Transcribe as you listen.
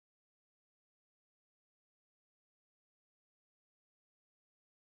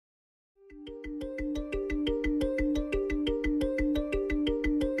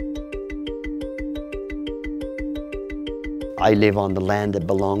I live on the land that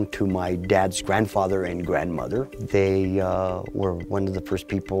belonged to my dad's grandfather and grandmother. They were one of the first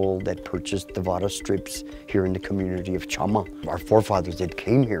people that purchased the vara strips here in the community of Chama. Our forefathers that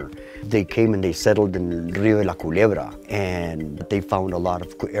came here, they came and they settled in Rio de la Culebra, and they found a lot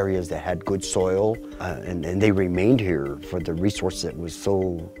of areas that had good soil, and they remained here for the resource that was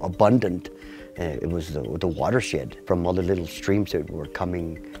so abundant. It was the watershed from all the little streams that were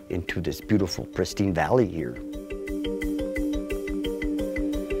coming into this beautiful, pristine valley here.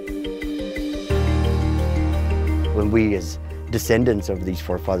 When we, as descendants of these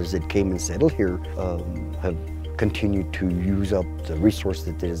forefathers that came and settled here, have continued to use up the resource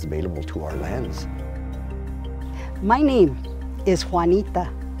that is available to our lands. My name is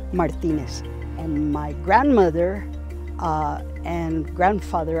Juanita Martinez, and my grandmother and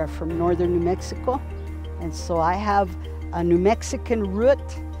grandfather are from northern New Mexico, and so I have a New Mexican root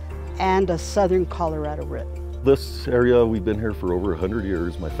and a southern Colorado root. This area, we've been here for over 100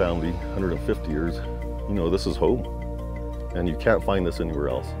 years, my family, 150 years. You know, this is home, and you can't find this anywhere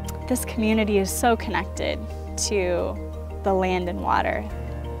else. This community is so connected to the land and water.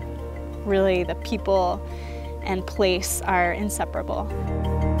 Really, the people and place are inseparable.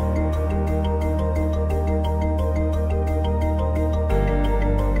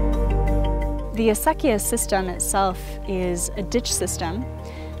 The Acequia system itself is a ditch system,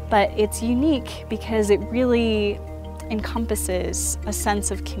 but it's unique because it really encompasses a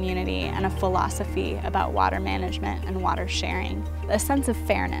sense of community and a philosophy about water management and water sharing. A sense of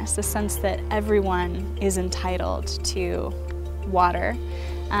fairness, a sense that everyone is entitled to water,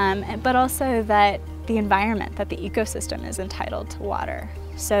 but also that the environment, that the ecosystem is entitled to water.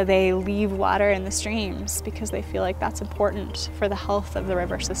 So they leave water in the streams because they feel like that's important for the health of the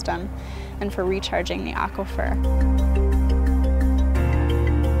river system and for recharging the aquifer.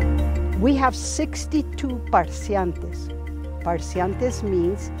 We have 62 parciantes. Parciantes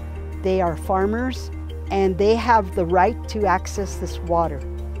means they are farmers and they have the right to access this water.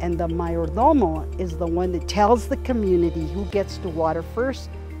 And the mayordomo is the one that tells the community who gets the water first,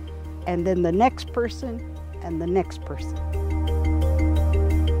 and then the next person and the next person.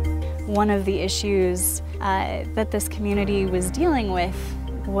 One of the issues that this community was dealing with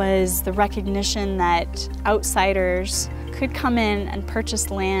was the recognition that outsiders could come in and purchase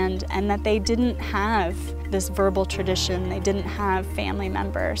land, and that they didn't have this verbal tradition, they didn't have family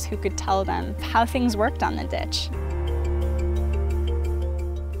members who could tell them how things worked on the ditch.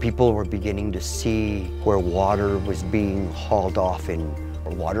 People were beginning to see where water was being hauled off in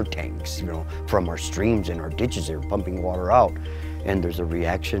water tanks, you know, from our streams and our ditches. They were pumping water out. And there's a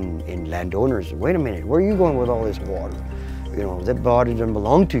reaction in landowners. Wait a minute, where are you going with all this water? You know, that water doesn't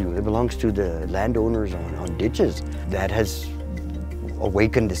belong to you. It belongs to the landowners on ditches. That has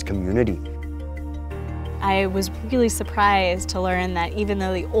awakened this community. I was really surprised to learn that even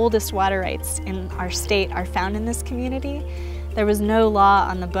though the oldest water rights in our state are found in this community, there was no law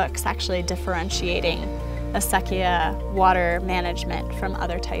on the books actually differentiating Acequia water management from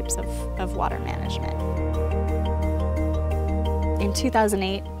other types of water management. In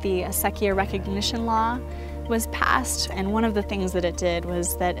 2008, the Acequia recognition law was passed, and one of the things that it did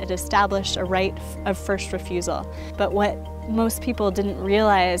was that it established a right of first refusal. But what most people didn't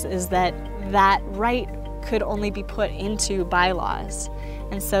realize is that that right could only be put into bylaws.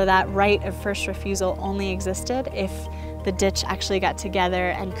 And so that right of first refusal only existed if the ditch actually got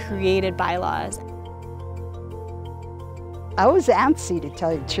together and created bylaws. I was antsy, to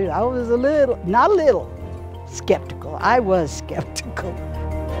tell you the truth. I was not a little, skeptical. I was skeptical.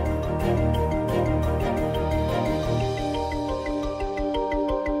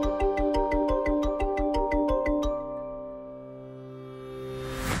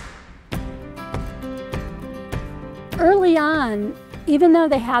 Early on, even though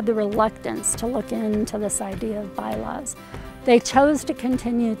they had the reluctance to look into this idea of bylaws, they chose to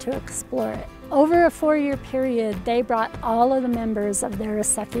continue to explore it. Over a 4-year period, they brought all of the members of their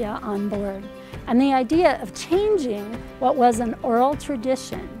Acequia on board. And the idea of changing what was an oral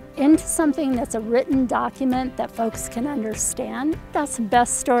tradition into something that's a written document that folks can understand, that's the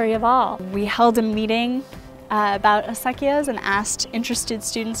best story of all. We held a meeting about acequias and asked interested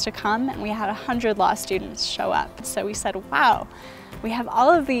students to come, and we had 100 law students show up. So we said, wow, we have all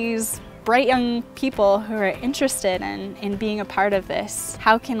of these bright young people who are interested in being a part of this.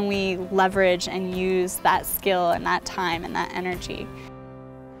 How can we leverage and use that skill and that time and that energy?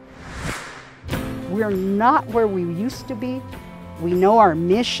 We're not where we used to be. We know our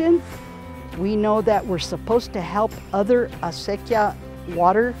mission. We know that we're supposed to help other Acequia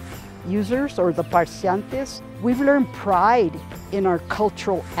water users, or the parciantes. We've learned pride in our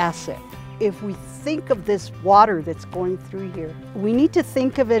cultural asset. If we think of this water that's going through here. We need to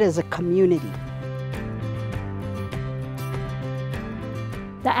think of it as a community.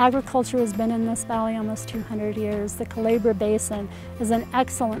 The agriculture has been in this valley almost 200 years. The Culebra Basin is an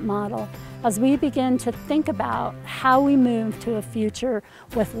excellent model. As we begin to think about how we move to a future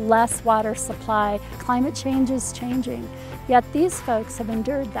with less water supply, climate change is changing. Yet these folks have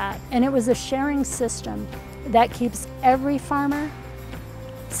endured that. And it was a sharing system that keeps every farmer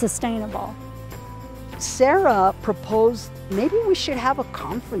sustainable. Sarah proposed maybe we should have a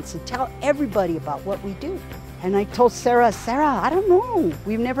conference and tell everybody about what we do. And I told Sarah, I don't know.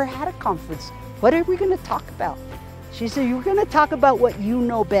 We've never had a conference. What are we going to talk about? She said, you're going to talk about what you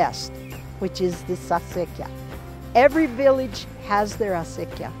know best, which is this acequia. Every village has their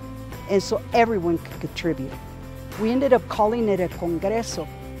acequia, and so everyone can contribute. We ended up calling it a congreso.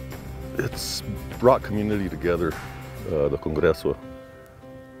 It's brought community together, the congreso.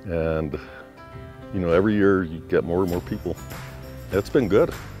 And, you know, every year you get more and more people. It's been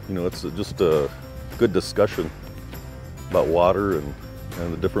good. You know, it's just a good discussion about water and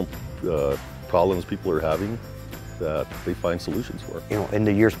the different problems people are having that they find solutions for. You know, in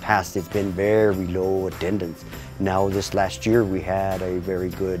the years past, it's been very low attendance. Now, this last year, we had a very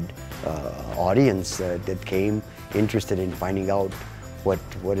good audience that came interested in finding out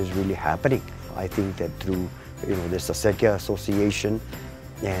what is really happening. I think that through, you know, this Acequia Association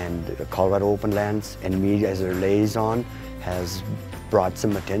and Colorado Open Lands and me as their liaison has brought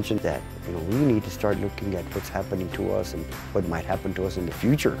some attention that, you know, we need to start looking at what's happening to us and what might happen to us in the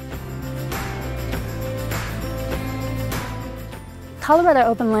future. Colorado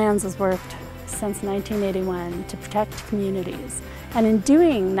Open Lands has worked since 1981 to protect communities. And in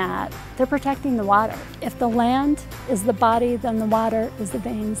doing that, they're protecting the water. If the land is the body, then the water is the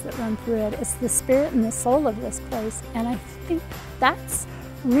veins that run through it. It's the spirit and the soul of this place. And I think that's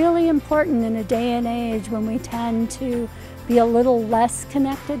really important in a day and age when we tend to be a little less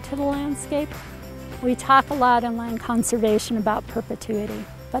connected to the landscape. We talk a lot in land conservation about perpetuity,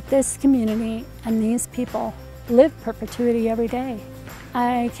 but this community and these people live perpetuity every day.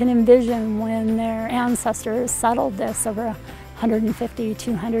 I can envision when their ancestors settled this over 150,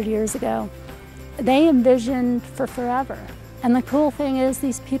 200 years ago, they envisioned for forever. And the cool thing is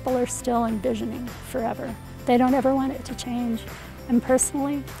these people are still envisioning forever. They don't ever want it to change. And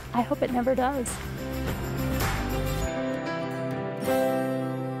personally, I hope it never does.